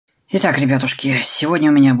Итак, ребятушки,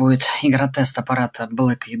 сегодня у меня будет игротест аппарата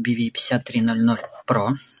Blackview BV5300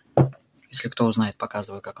 Pro. Если кто узнает,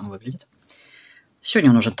 показываю, как он выглядит.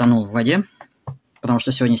 Сегодня он уже тонул в воде, потому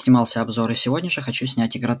что сегодня снимался обзор, и сегодня же хочу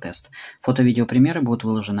снять игротест. Фото-видео примеры будут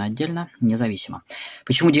выложены отдельно, независимо.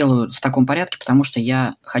 Почему делаю в таком порядке? Потому что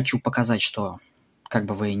я хочу показать, что, как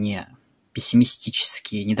бы вы не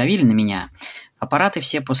пессимистически не давили на меня, аппараты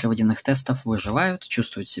все после водяных тестов выживают,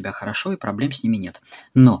 чувствуют себя хорошо и проблем с ними нет.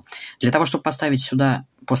 Но для того, чтобы поставить сюда,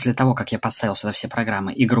 после того, как я поставил сюда все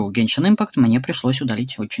программы, игру Genshin Impact, мне пришлось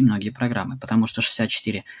удалить очень многие программы, потому что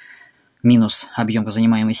 64 минус объем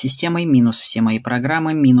занимаемой системой, минус все мои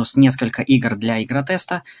программы, минус несколько игр для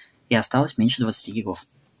игротеста, и осталось меньше 20 гигов.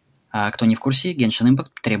 А кто не в курсе, Genshin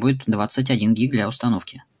Impact требует 21 гиг для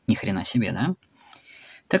установки. Ни хрена себе, да?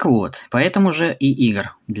 Так вот, поэтому же и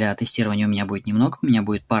игр для тестирования у меня будет немного. У меня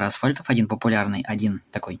будет пара асфальтов, один популярный, один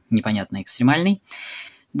такой непонятный, экстремальный.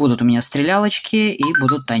 Будут у меня стрелялочки и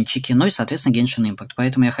будут танчики, ну и, соответственно, Genshin Impact.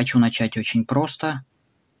 Поэтому я хочу начать очень просто,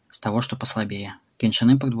 с того, что послабее.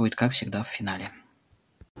 Genshin Impact будет, как всегда, в финале.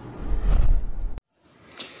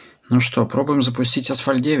 Ну что, пробуем запустить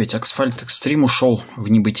Асфальт 9. Асфальт Экстрим ушел в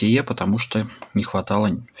небытие, потому что не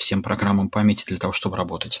хватало всем программам памяти для того, чтобы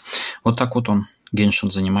работать. Вот так вот он, Genshin,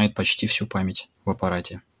 занимает почти всю память в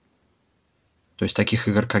аппарате. То есть таких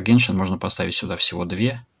игр, как Genshin, можно поставить сюда всего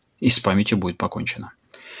 2, и с памятью будет покончено.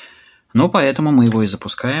 Ну, поэтому мы его и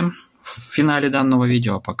запускаем в финале данного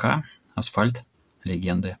видео. А пока Асфальт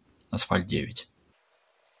Легенды, Асфальт 9.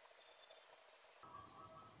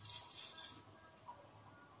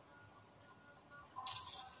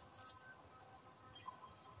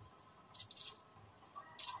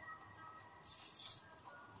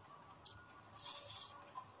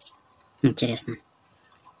 Интересно.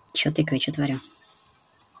 Чё тыкаю, чё творю?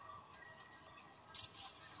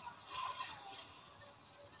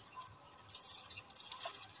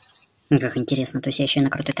 Как интересно. То есть я еще и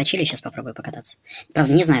на крутой точиле сейчас попробую покататься.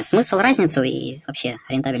 Правда, не знаю смысл, разницу и вообще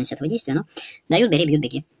рентабельность этого действия, но дают, бери, бьют,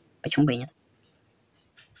 беги. Почему бы и нет?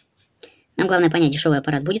 Нам главное понять, дешевый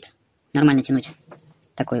аппарат будет нормально тянуть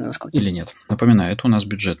такую игрушку. Или нет. Напоминаю, это у нас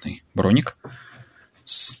бюджетный броник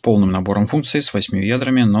с полным набором функций, с 8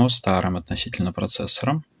 ядрами, но старым относительно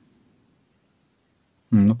процессором.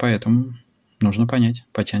 Ну, поэтому нужно понять,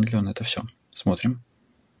 потянет ли он это все. Смотрим.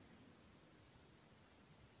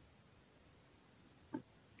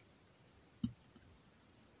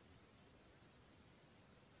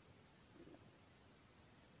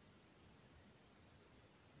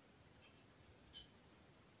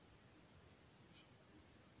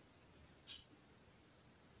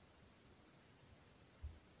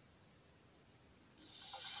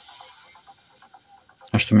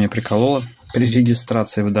 А что меня прикололо, при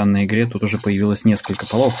регистрации в данной игре тут уже появилось несколько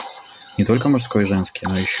полов. Не только мужской и женский,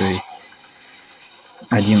 но еще и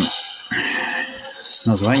один с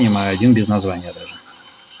названием, а один без названия даже.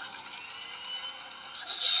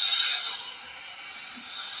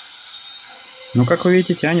 Ну, как вы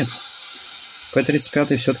видите, тянет.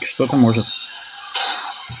 P35 все-таки что-то может.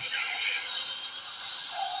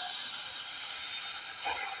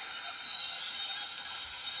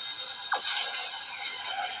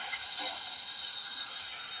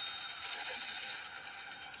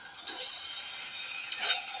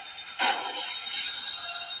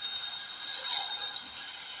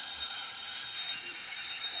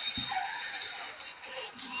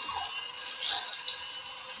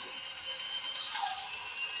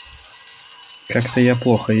 Как-то я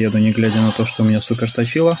плохо еду, не глядя на то, что у меня супер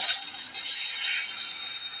точило.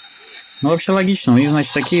 Ну, вообще логично, у них,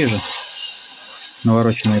 значит, такие же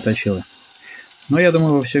навороченные точилы. Но я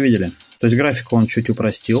думаю, вы все видели. То есть графику он чуть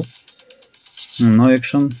упростил, но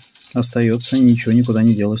экшен остается, ничего никуда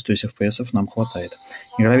не делать. То есть FPS нам хватает.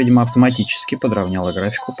 Игра, видимо, автоматически подровняла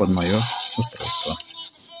графику под мое устройство.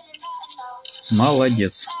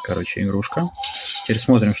 Молодец, короче, игрушка. Теперь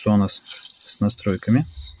смотрим, что у нас с настройками.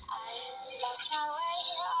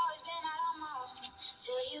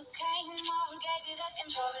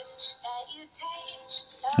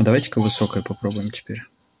 А давайте-ка высокое попробуем теперь.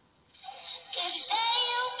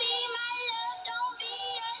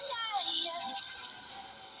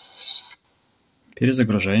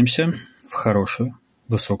 Перезагружаемся в хорошую,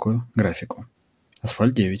 высокую графику.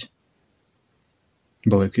 Асфальт 9.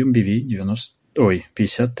 Blackview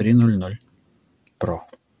BV5300 Pro.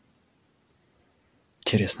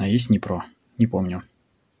 Интересно, а есть не Pro? Не помню.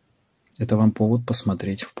 Это вам повод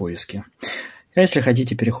посмотреть в поиске. А если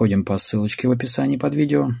хотите, переходим по ссылочке в описании под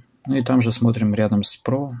видео. Ну и там же смотрим рядом с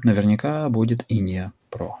Pro. Наверняка будет и не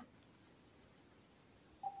Pro.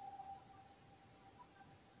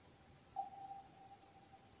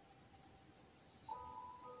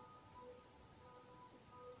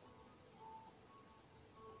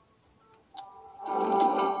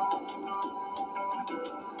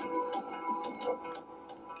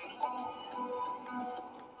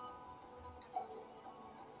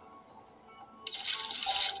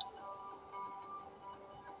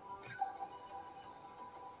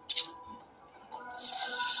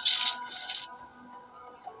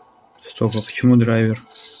 Стоп, а почему драйвер?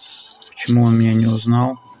 Почему он меня не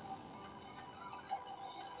узнал?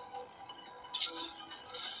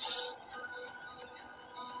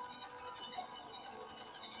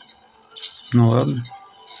 Ну ладно.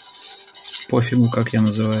 Пофигу, как я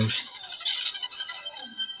называюсь.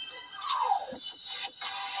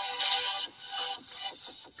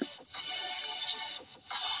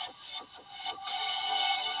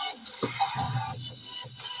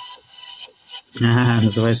 Ага,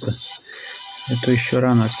 называется. Это еще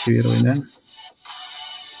рано активировать, да?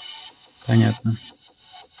 Понятно.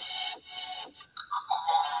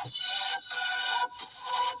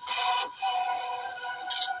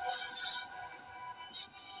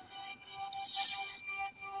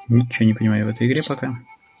 Ничего не понимаю в этой игре пока.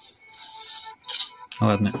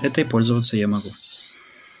 Ладно, этой пользоваться я могу.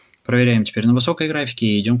 Проверяем теперь на высокой графике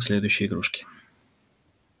и идем к следующей игрушке.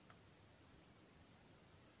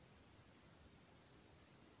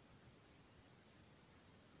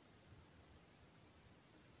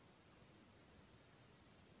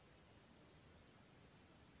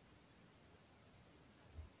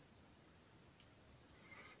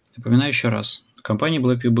 Напоминаю еще раз. В компании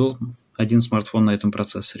Blackview был один смартфон на этом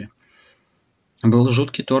процессоре. Был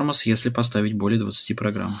жуткий тормоз, если поставить более 20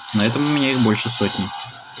 программ. На этом у меня их больше сотни.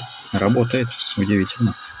 Работает.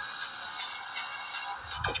 Удивительно.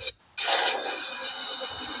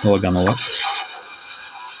 Лагануло.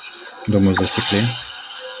 Думаю, засекли.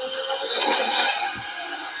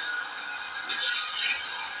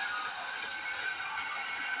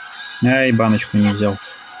 Ай, баночку не взял.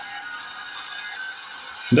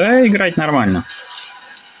 Да, играть нормально.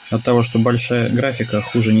 От того, что большая графика,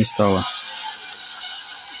 хуже не стала.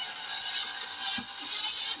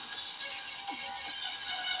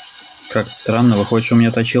 Как-то странно. Выходит, что у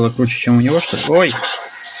меня точило круче, чем у него, что ли? Ой!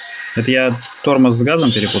 Это я тормоз с газом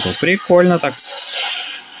перепутал. Прикольно так.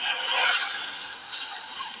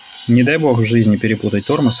 Не дай бог в жизни перепутать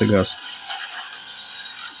тормоз и газ.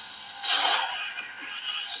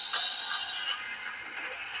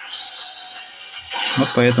 Вот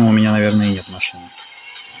поэтому у меня, наверное, и нет машины.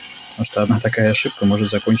 Потому что одна такая ошибка может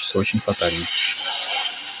закончиться очень фатально.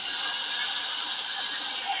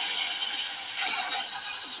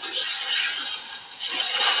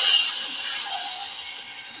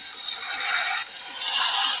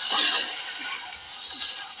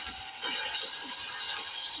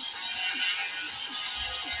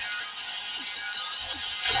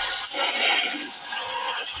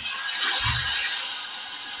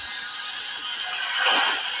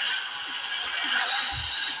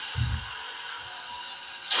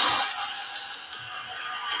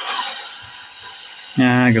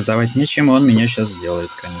 Газовать нечем, он меня сейчас сделает,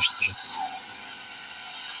 конечно же.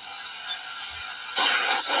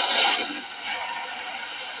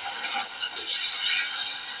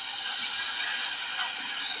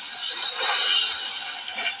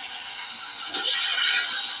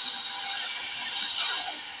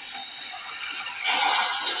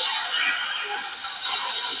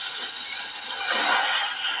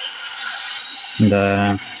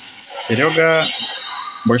 Да, Серега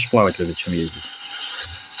больше плавать любит, чем ездить.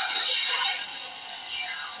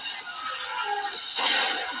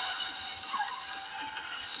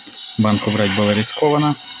 Банку брать было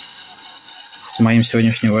рискованно. С моим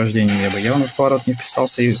сегодняшним вождением я бы явно в поворот не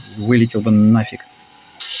вписался и вылетел бы нафиг.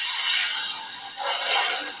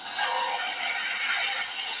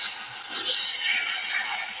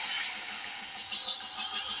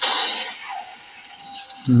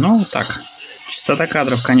 Ну, так. Частота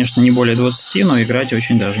кадров, конечно, не более 20, но играть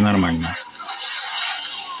очень даже нормально.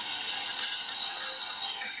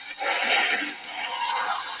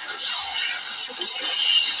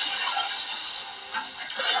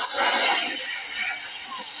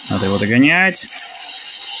 Надо его догонять.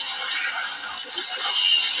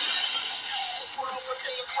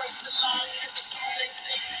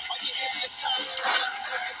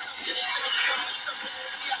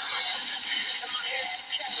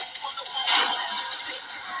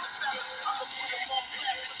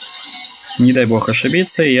 Не дай бог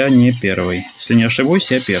ошибиться, я не первый. Если не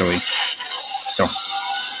ошибусь, я первый. Все.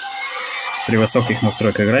 При высоких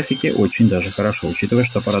настройках графики очень даже хорошо, учитывая,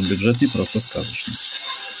 что аппарат бюджетный, просто сказочный.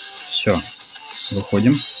 Все,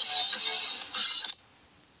 выходим.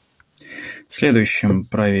 Следующим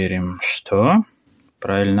проверим, что?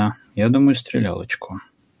 Правильно, я думаю, стрелялочку.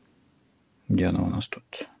 Где она у нас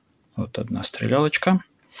тут? Вот одна стрелялочка.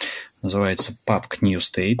 Называется PUBG New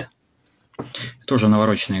State. Это уже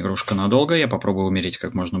навороченная игрушка надолго. Я попробую умереть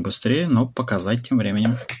как можно быстрее, но показать тем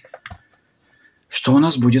временем, что у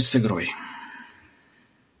нас будет с игрой.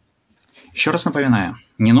 Еще раз напоминаю,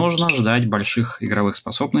 не нужно ждать больших игровых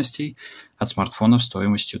способностей от смартфонов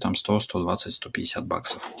стоимостью там 100, 120, 150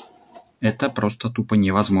 баксов. Это просто тупо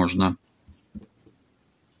невозможно.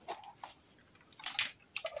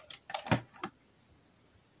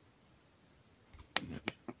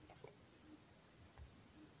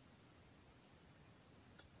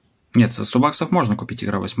 Нет, за 100 баксов можно купить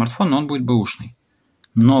игровой смартфон, но он будет бэушный.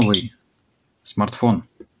 Новый смартфон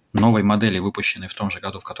новой модели, выпущенный в том же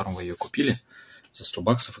году, в котором вы ее купили, за 100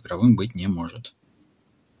 баксов игровым быть не может.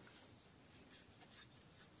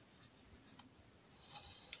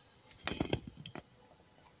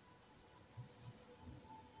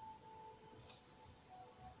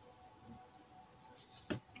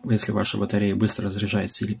 Если ваша батарея быстро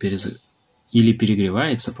разряжается или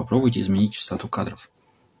перегревается, попробуйте изменить частоту кадров.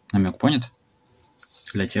 Намек понят?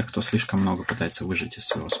 Для тех, кто слишком много пытается выжать из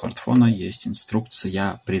своего смартфона, есть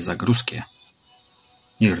инструкция при загрузке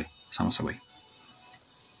игры, само собой.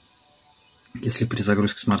 Если при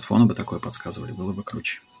загрузке смартфона бы такое подсказывали, было бы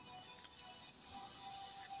круче.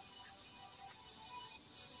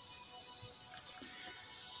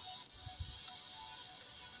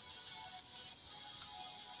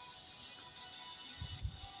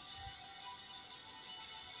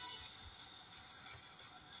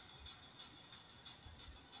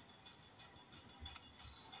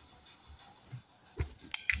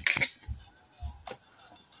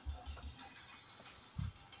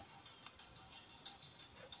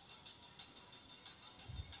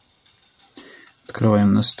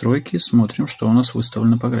 Открываем настройки, смотрим, что у нас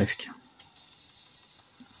выставлено по графике.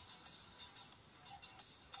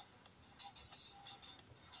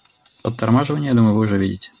 Подтормаживание, я думаю, вы уже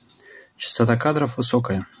видите. Частота кадров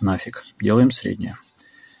высокая, нафиг, делаем среднее.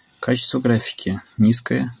 Качество графики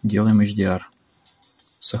низкое, делаем HDR.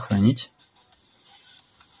 Сохранить.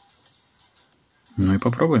 Ну и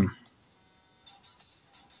попробуем.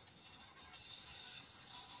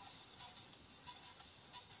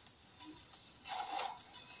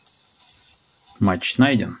 Матч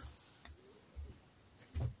найден.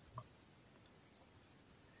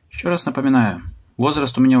 Еще раз напоминаю,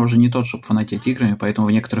 возраст у меня уже не тот, чтобы фанатеть играми, поэтому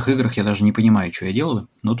в некоторых играх я даже не понимаю, что я делаю.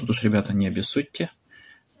 Но тут уж, ребята, не обессудьте.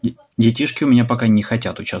 Детишки у меня пока не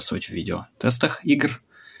хотят участвовать в видео-тестах игр,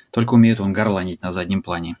 только умеют он горланить на заднем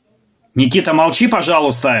плане. Никита, молчи,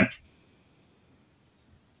 пожалуйста!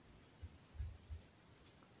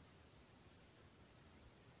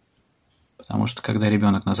 Потому что, когда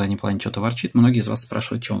ребенок на заднем плане что-то ворчит, многие из вас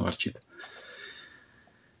спрашивают, что он ворчит.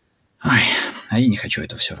 Ой, а я не хочу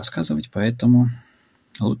это все рассказывать, поэтому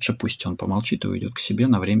лучше пусть он помолчит и уйдет к себе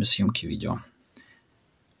на время съемки видео.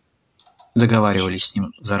 Договаривались с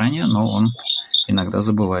ним заранее, но он иногда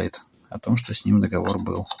забывает о том, что с ним договор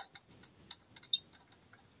был.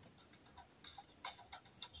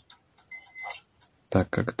 Так,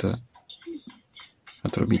 как-то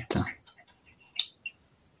отрубить-то.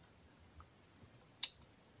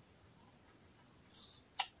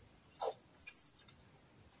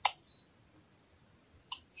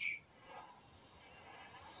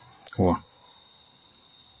 О,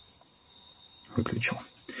 выключил.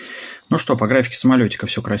 Ну что, по графике самолетика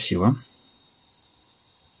все красиво.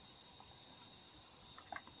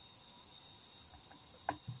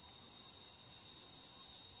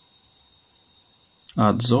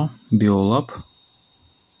 Адзо, Биолаб,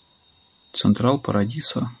 Централ,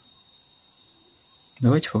 Парадиса.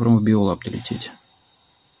 Давайте попробуем в Биолаб долететь.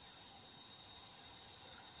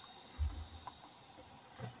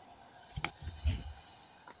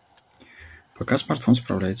 Пока смартфон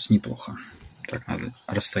справляется неплохо. Так, надо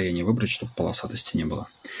расстояние выбрать, чтобы полосатости не было.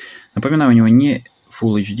 Напоминаю, у него не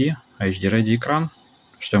Full HD, а HD-Ready экран,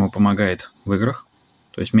 что ему помогает в играх.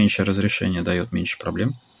 То есть меньшее разрешение дает меньше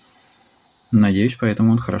проблем. Надеюсь,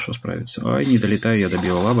 поэтому он хорошо справится. Ой, не долетаю я до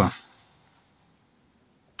Биолаба.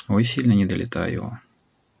 Ой, сильно не долетаю.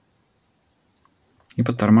 И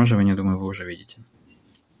подтормаживание, думаю, вы уже видите.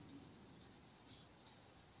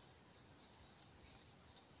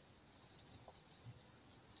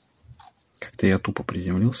 Как-то я тупо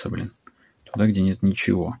приземлился, блин. Туда, где нет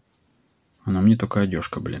ничего. А на мне только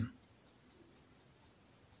одежка, блин.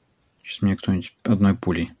 Сейчас меня кто-нибудь одной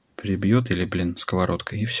пулей прибьет или, блин,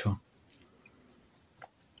 сковородкой, и все.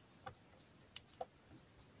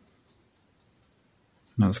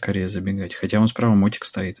 Надо скорее забегать. Хотя вон справа мотик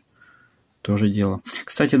стоит. Тоже дело.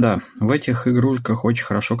 Кстати, да, в этих игрульках очень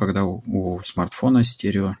хорошо, когда у смартфона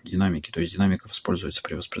стереодинамики. То есть динамиков используется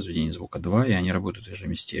при воспроизведении звука 2, и они работают в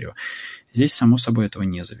режиме стерео. Здесь, само собой, этого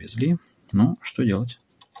не завезли. Ну, что делать?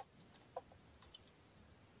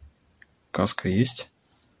 Каска есть.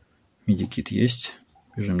 MIDI-кит есть.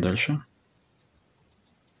 Бежим дальше.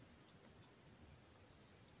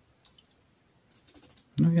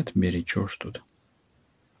 Ну, это бери, чего ж тут.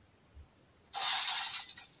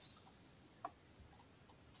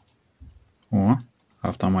 О,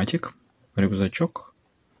 автоматик, рюкзачок.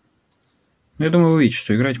 Ну, я думаю, вы видите,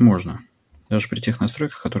 что играть можно. Даже при тех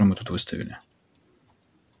настройках, которые мы тут выставили.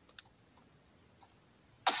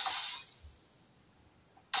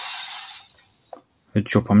 Это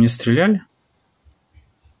что, по мне стреляли?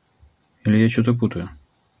 Или я что-то путаю?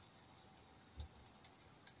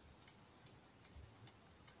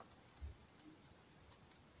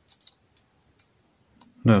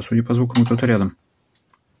 Да, судя по звукам, кто-то рядом.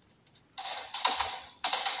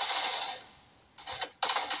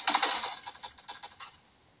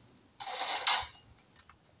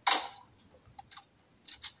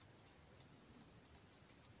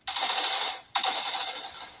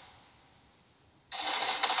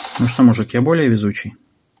 Ну что, мужик, я более везучий.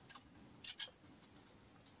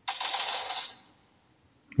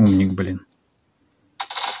 Умник, блин.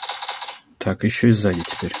 Так, еще и сзади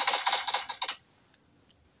теперь.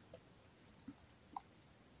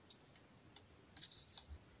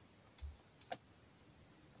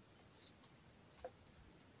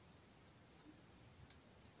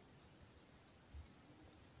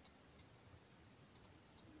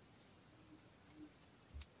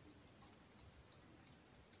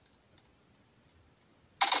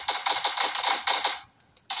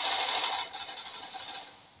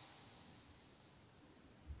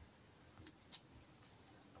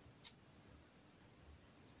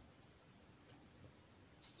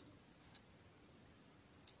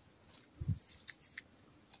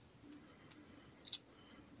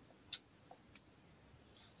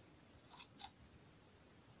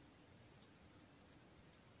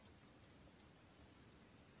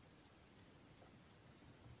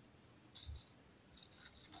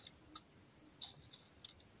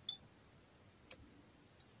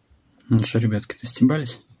 Ну что, ребятки,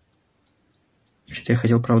 достебались? Вообще-то я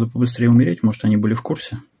хотел, правда, побыстрее умереть. Может, они были в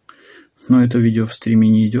курсе. Но это видео в стриме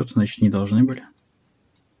не идет, значит, не должны были.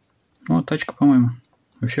 Ну, а тачка, по-моему.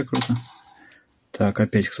 Вообще круто. Так,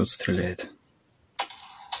 опять кто-то стреляет.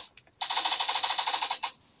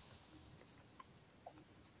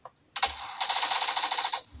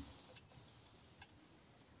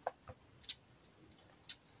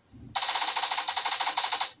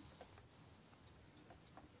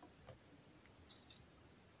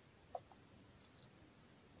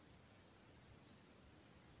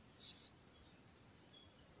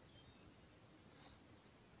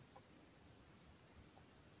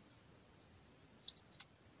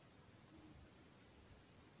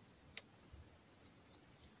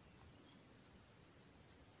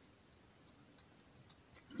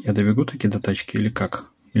 Я добегу таки до тачки или как?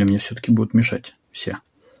 Или мне все-таки будут мешать все?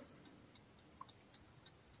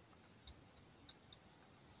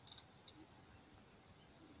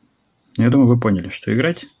 Я думаю, вы поняли, что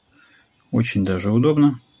играть очень даже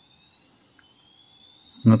удобно.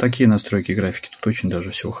 На такие настройки графики тут очень даже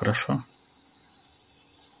всего хорошо.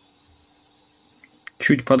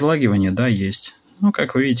 Чуть подлагивание, да, есть. Но,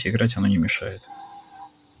 как вы видите, играть оно не мешает.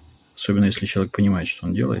 Особенно, если человек понимает, что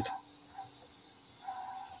он делает.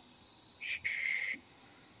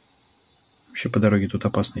 Вообще по дороге тут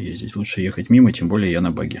опасно ездить. Лучше ехать мимо, тем более я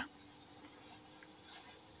на баге.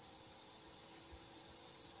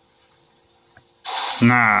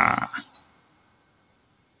 На!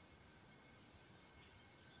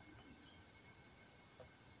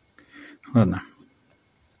 Ладно.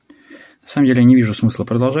 На самом деле я не вижу смысла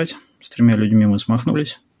продолжать. С 3 людьми мы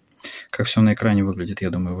смахнулись. Как все на экране выглядит,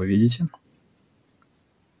 я думаю, вы видите.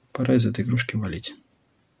 Пора из этой игрушки валить.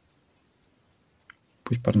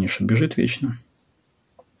 Пусть парниша бежит вечно.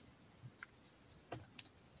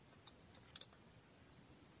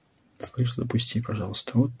 Слышь, запусти,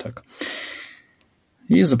 пожалуйста. Вот так.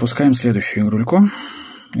 И запускаем следующую игрульку.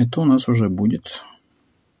 Это у нас уже будет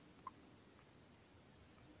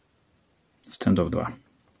Standoff 2.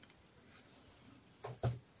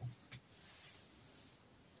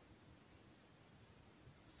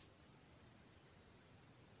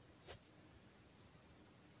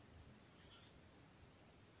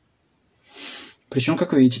 Причем,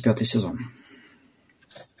 как вы видите, 5-й сезон.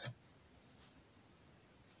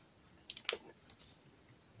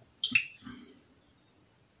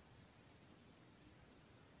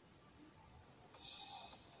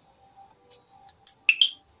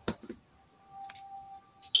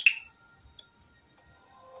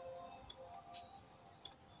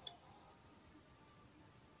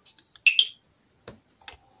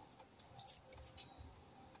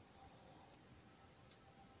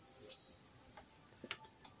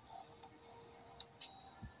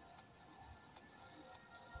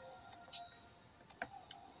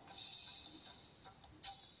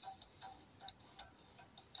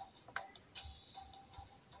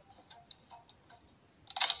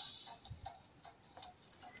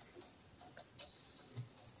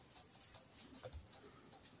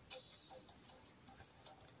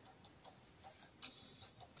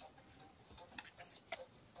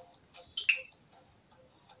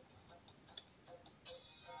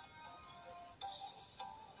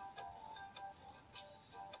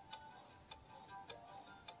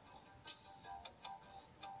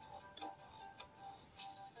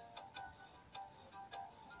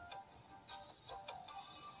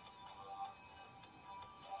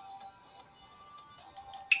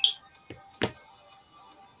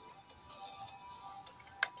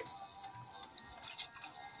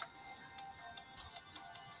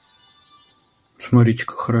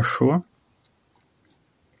 Смотрите-ка, хорошо.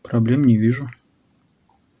 Проблем не вижу.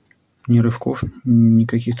 Ни рывков, ни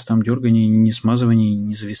каких-то там дерганий, ни смазываний,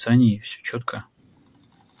 ни зависаний. Все четко.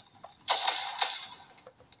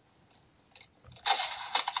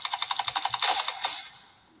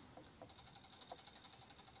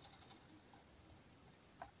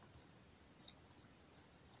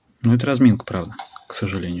 Ну, это разминка, правда, к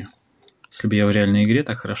сожалению. Если бы я в реальной игре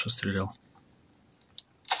так хорошо стрелял.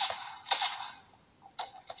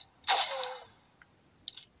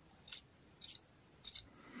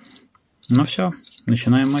 Ну все,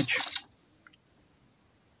 начинаем матч.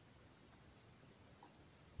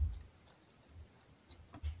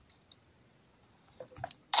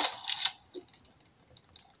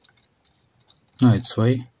 А, это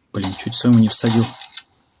свои. Блин, чуть своему не всадил.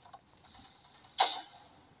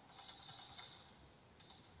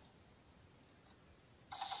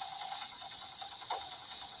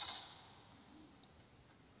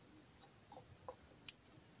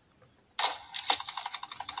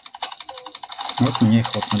 Вот меня и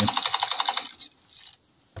хлопнули.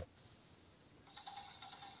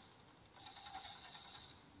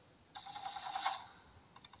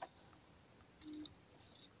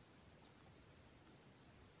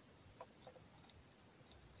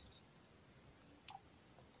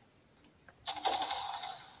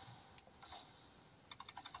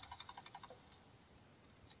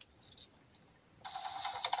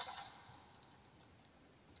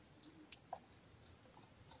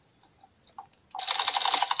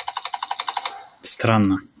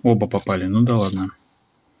 Странно, оба попали, ну да ладно.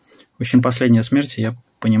 В общем, последняя смерть, я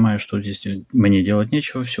понимаю, что здесь мне делать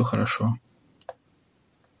нечего, все хорошо.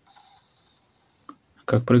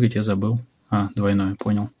 Как прыгать, я забыл. А, двойное,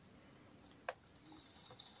 понял.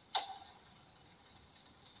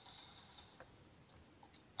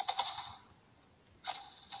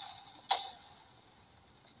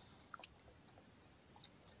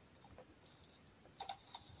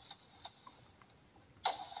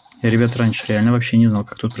 Я, ребят, раньше реально вообще не знал,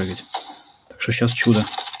 как тут прыгать. Так что сейчас чудо.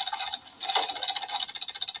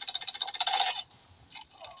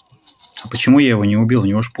 А почему я его не убил? У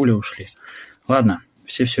него ж пули ушли. Ладно,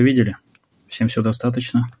 все видели. Всем все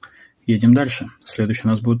достаточно. Едем дальше. Следующий у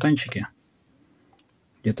нас будут танчики.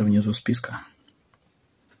 Где-то внизу списка.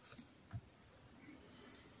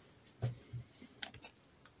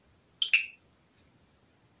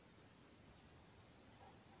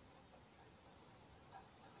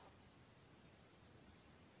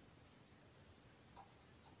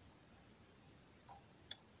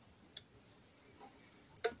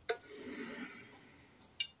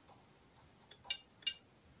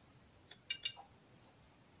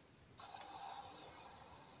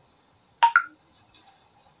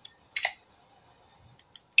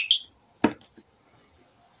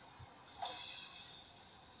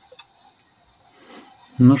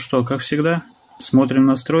 Ну что, как всегда, смотрим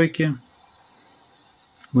настройки,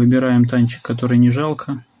 выбираем танчик, который не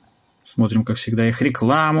жалко, смотрим, как всегда, их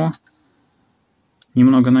рекламу,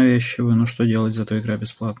 немного навязчивую, но что делать, зато игра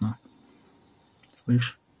бесплатна.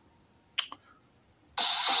 Слышь?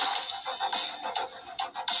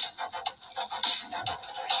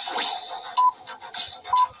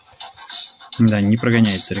 Да, не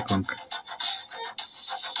прогоняется рекламка.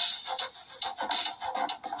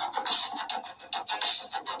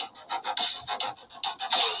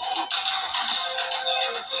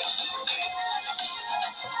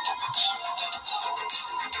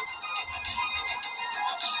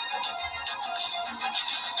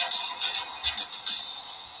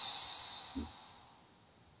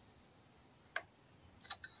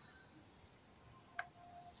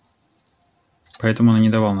 Поэтому он не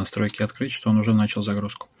давал настройки открыть, что он уже начал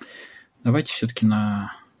загрузку. Давайте все-таки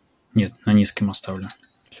на... Нет, на низком оставлю.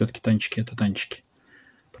 Все-таки танчики это танчики.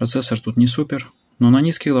 Процессор тут не супер, но на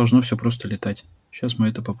низких должно все просто летать. Сейчас мы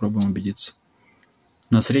это попробуем убедиться.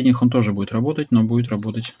 На средних он тоже будет работать, но будет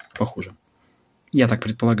работать похуже. Я так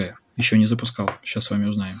предполагаю. Еще не запускал. Сейчас с вами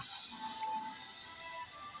узнаем.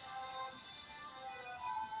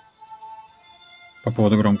 По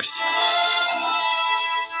поводу громкости.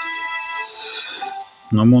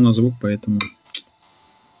 Но монозвук, поэтому...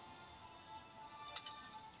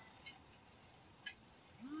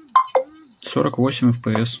 «48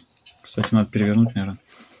 FPS». Кстати, надо перевернуть, наверное.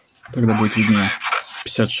 Тогда будет виднее.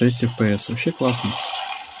 56 FPS. Вообще классно.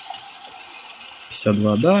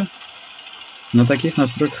 52, да. На таких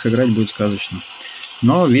настройках играть будет сказочно.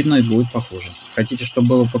 Но видно будет похуже. Хотите, чтобы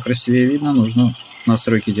было покрасивее видно, нужно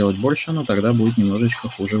настройки делать больше, но тогда будет немножечко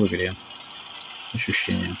хуже в игре.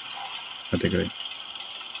 Ощущение от игры.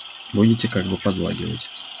 Будете как бы подлагивать.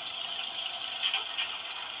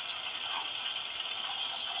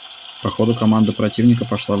 Походу, команда противника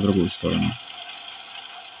пошла в другую сторону.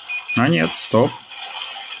 А нет, стоп.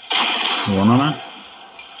 Вон она.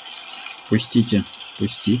 Пустите,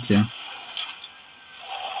 пустите.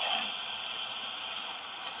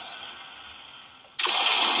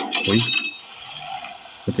 Ой.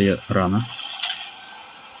 Это я рано.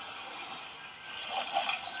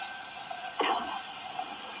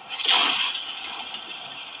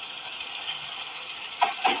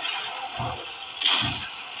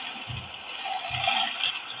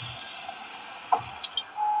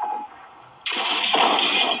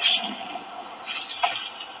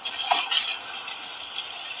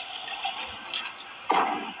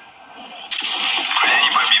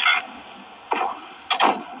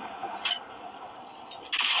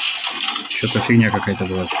 Что-то фигня какая-то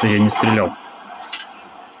была, что я не стрелял.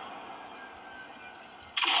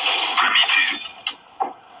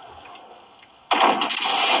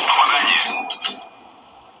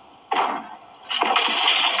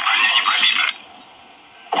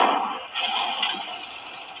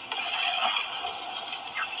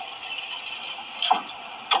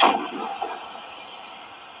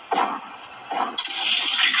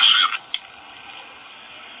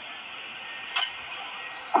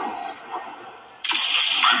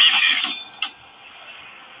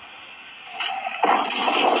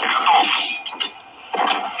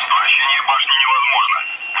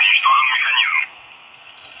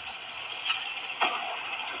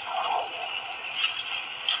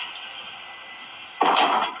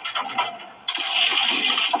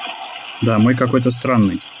 Да, мой какой-то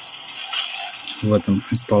странный в этом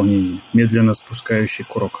исполнении. Медленно спускающий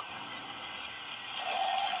курок.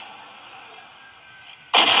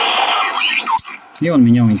 И он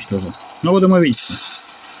меня уничтожил. Ну, вот вы видите.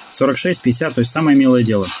 46-50, то есть самое милое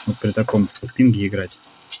дело. Вот при таком пинге играть.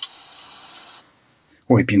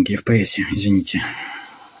 Ой, пинге FPS, извините.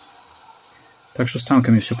 Так что с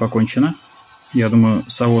танками все покончено. Я думаю,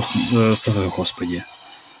 господи.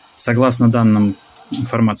 Согласно данным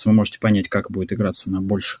информации, вы можете понять, как будет играться на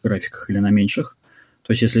больших графиках или на меньших.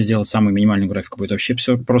 То есть, если сделать самую минимальную графику, будет вообще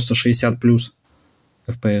все просто 60 плюс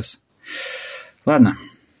FPS. Ладно.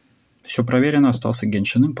 Все проверено. Остался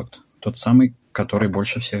Genshin Impact. Тот самый, который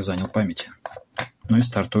больше всех занял памяти. Ну и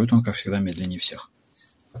стартует он, как всегда, медленнее всех.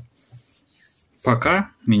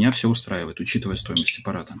 Пока меня все устраивает, учитывая стоимость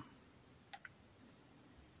аппарата.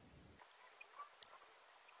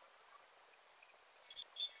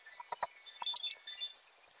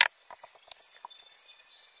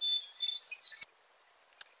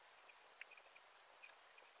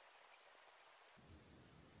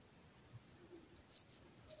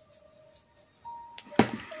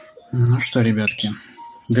 Ну что, ребятки,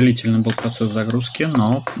 длительный был процесс загрузки,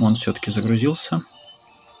 но он все-таки загрузился.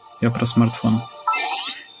 Я про смартфон.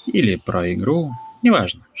 Или про игру.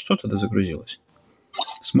 Неважно, что-то дозагрузилось.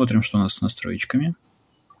 Смотрим, что у нас с настроечками.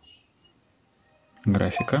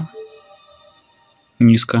 Графика.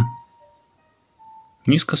 Низко.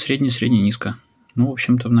 Низко, средний, средний, низко. Ну, в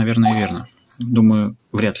общем-то, наверное, верно. Думаю,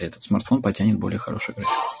 вряд ли этот смартфон потянет более хороший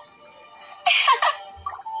график.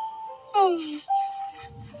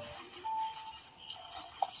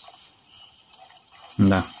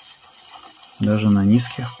 Да, даже на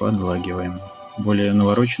низких подлагиваем. Более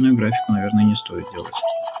навороченную графику, наверное, не стоит делать.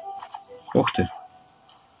 Ох ты!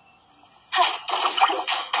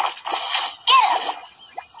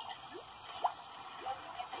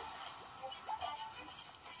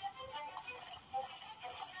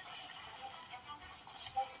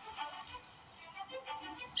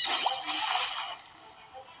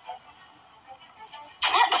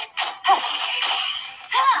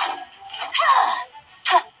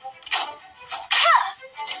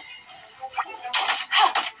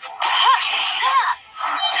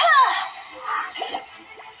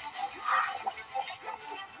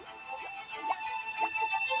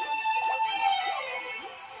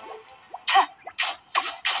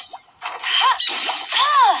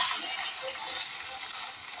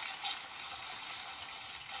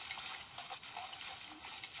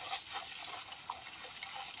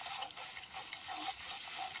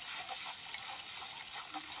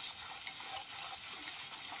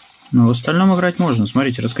 Но в остальном играть можно.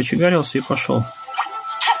 Смотрите, раскочегарился и пошел.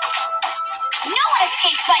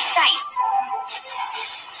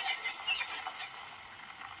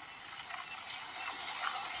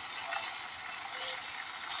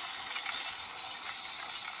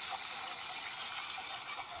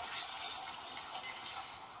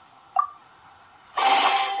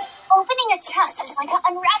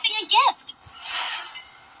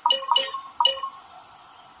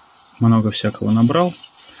 Много всякого набрал.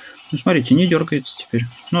 Ну, смотрите, не дергается теперь.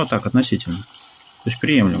 Ну, а так, относительно. есть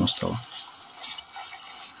приемлемо стало.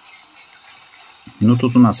 Ну,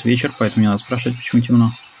 тут у нас вечер, поэтому не надо спрашивать, почему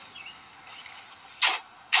темно.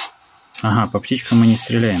 Ага, по птичкам мы не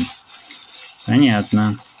стреляем.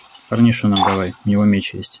 Понятно. Парнишу нам давай, у него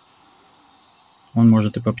меч есть. Он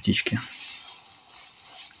может и по птичке.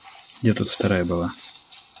 Где тут вторая была?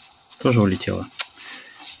 Тоже улетела.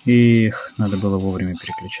 Их, надо было вовремя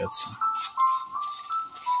переключаться.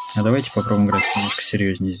 А давайте попробуем график немножко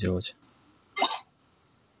серьезнее сделать.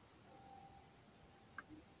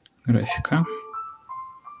 Графика.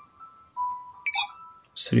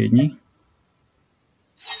 Средний.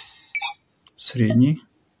 Средний.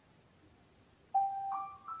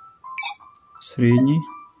 Средний.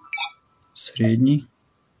 Средний.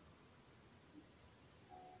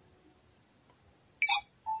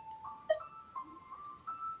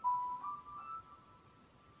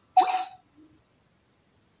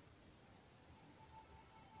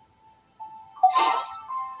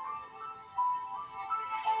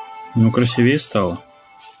 Ну, красивее стало.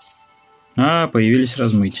 А, появились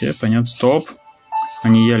размытия. Понятно. Стоп.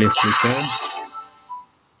 Они я ли включаю.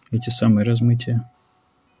 Эти самые размытия.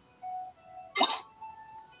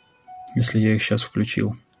 Если я их сейчас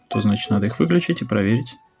включил, то значит надо их выключить и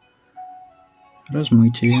проверить.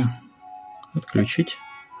 Размытие. Отключить.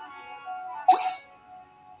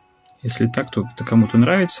 Если так, то это кому-то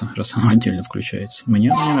нравится, раз оно отдельно включается.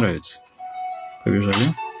 Мне оно не нравится.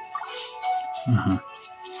 Побежали. Ага.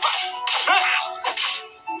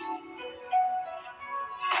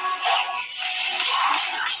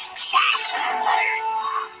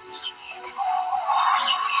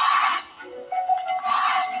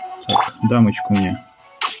 Так, дамочку мне.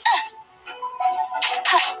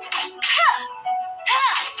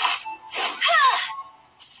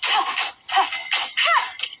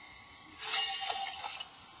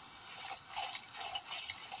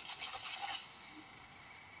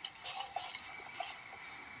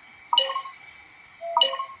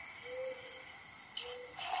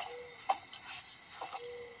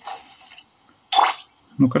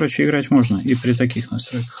 Ну, короче, играть можно и при таких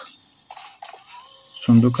настройках. В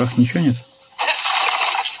сундуках ничего нет?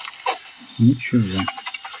 Ничего.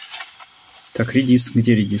 Так, редис.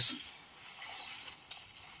 Где редис?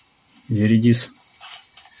 Где редис?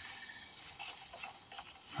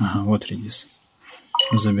 Ага, вот редис.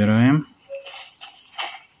 Забираем.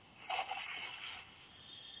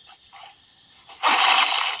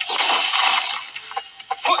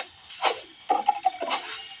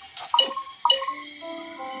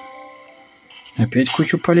 Опять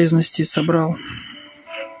кучу полезностей собрал.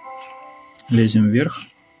 Лезем вверх.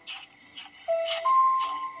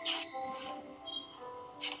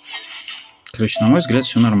 Короче, на мой взгляд,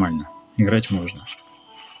 все нормально. Играть можно.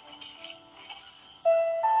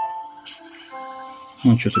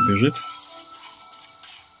 Он что-то бежит.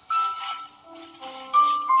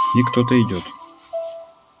 И кто-то идет.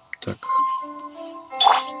 Так.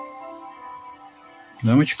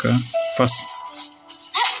 Дамочка. Фас.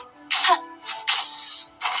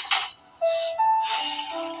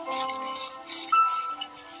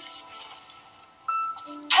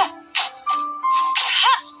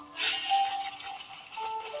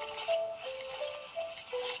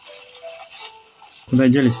 Куда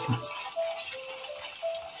делись-то?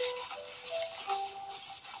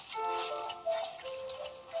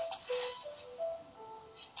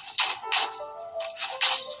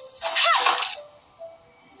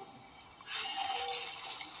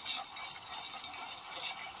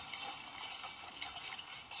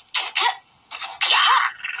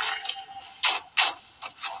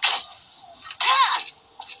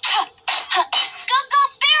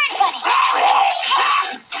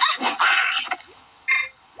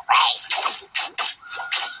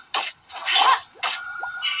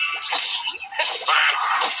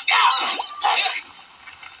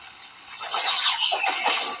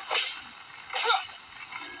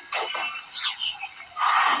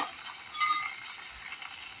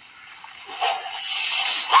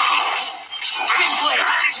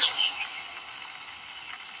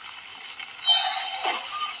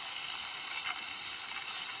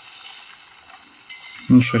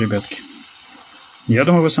 Ну что, ребятки, я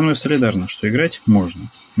думаю, вы со мной солидарны, что играть можно.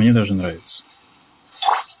 Мне даже нравится.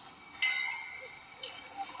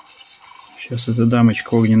 Сейчас эта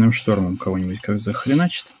дамочка огненным штормом кого-нибудь как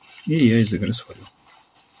захреначит, и я из игры свалю.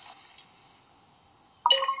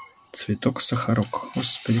 Цветок-сахарок.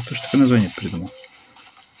 Господи, кто ж такое название придумал?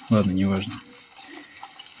 Ладно, неважно.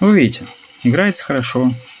 Вы видите, играется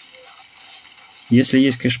хорошо. Если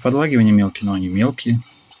есть, конечно, подлагивания мелкие, но они мелкие.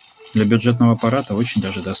 Для бюджетного аппарата очень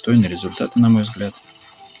даже достойные результаты, на мой взгляд.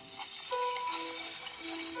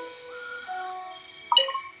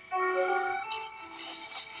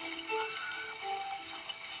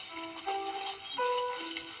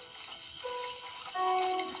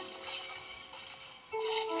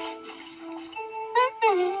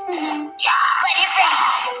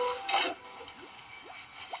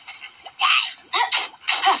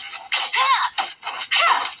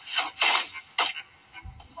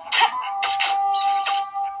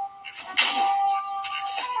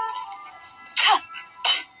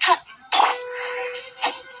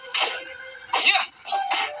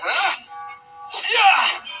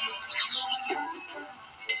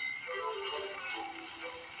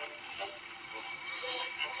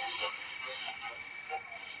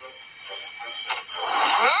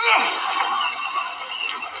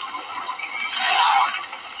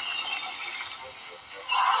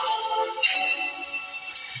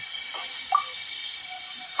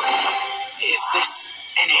 Is this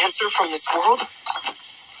an answer from this world?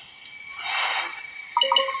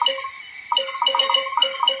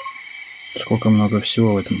 Сколько много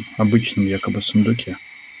всего в этом обычном якобы сундуке.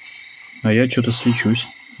 А я что-то свечусь.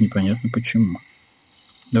 Непонятно почему.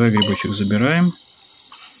 Давай грибочек забираем.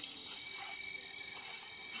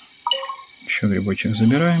 Еще грибочек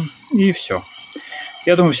забираем. И все.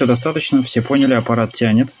 Я думаю, все достаточно. Все поняли, аппарат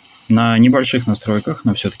тянет. На небольших настройках,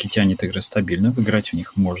 но все-таки тянет игры стабильно. Играть в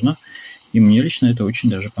них можно. И мне лично это очень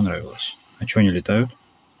даже понравилось. А что они летают?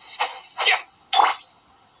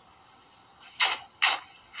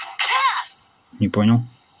 Не понял.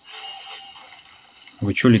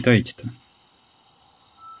 Вы что летаете-то?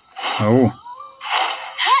 Ау.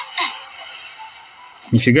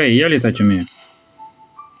 Нифига, и я летать умею.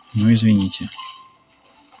 Ну, извините.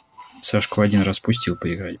 Сашку один раз пустил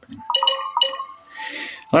поиграть, блин.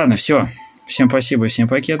 Ладно, все. Всем спасибо, всем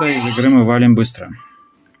пакета. Из игры мы валим быстро.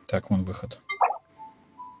 Так, вон выход.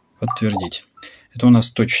 Подтвердить. Это у нас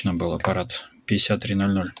точно был аппарат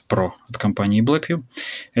 5300 Pro от компании Blackview.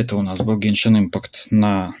 Это у нас был Genshin Impact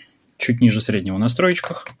на чуть ниже среднего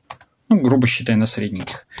настроечках. Ну, грубо считай, на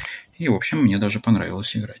средненьких. И, в общем, мне даже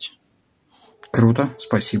понравилось играть. Круто,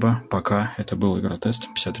 спасибо, пока. Это был ИгротесТ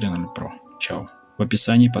 5300 Pro. Чао. В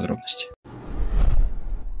описании подробности.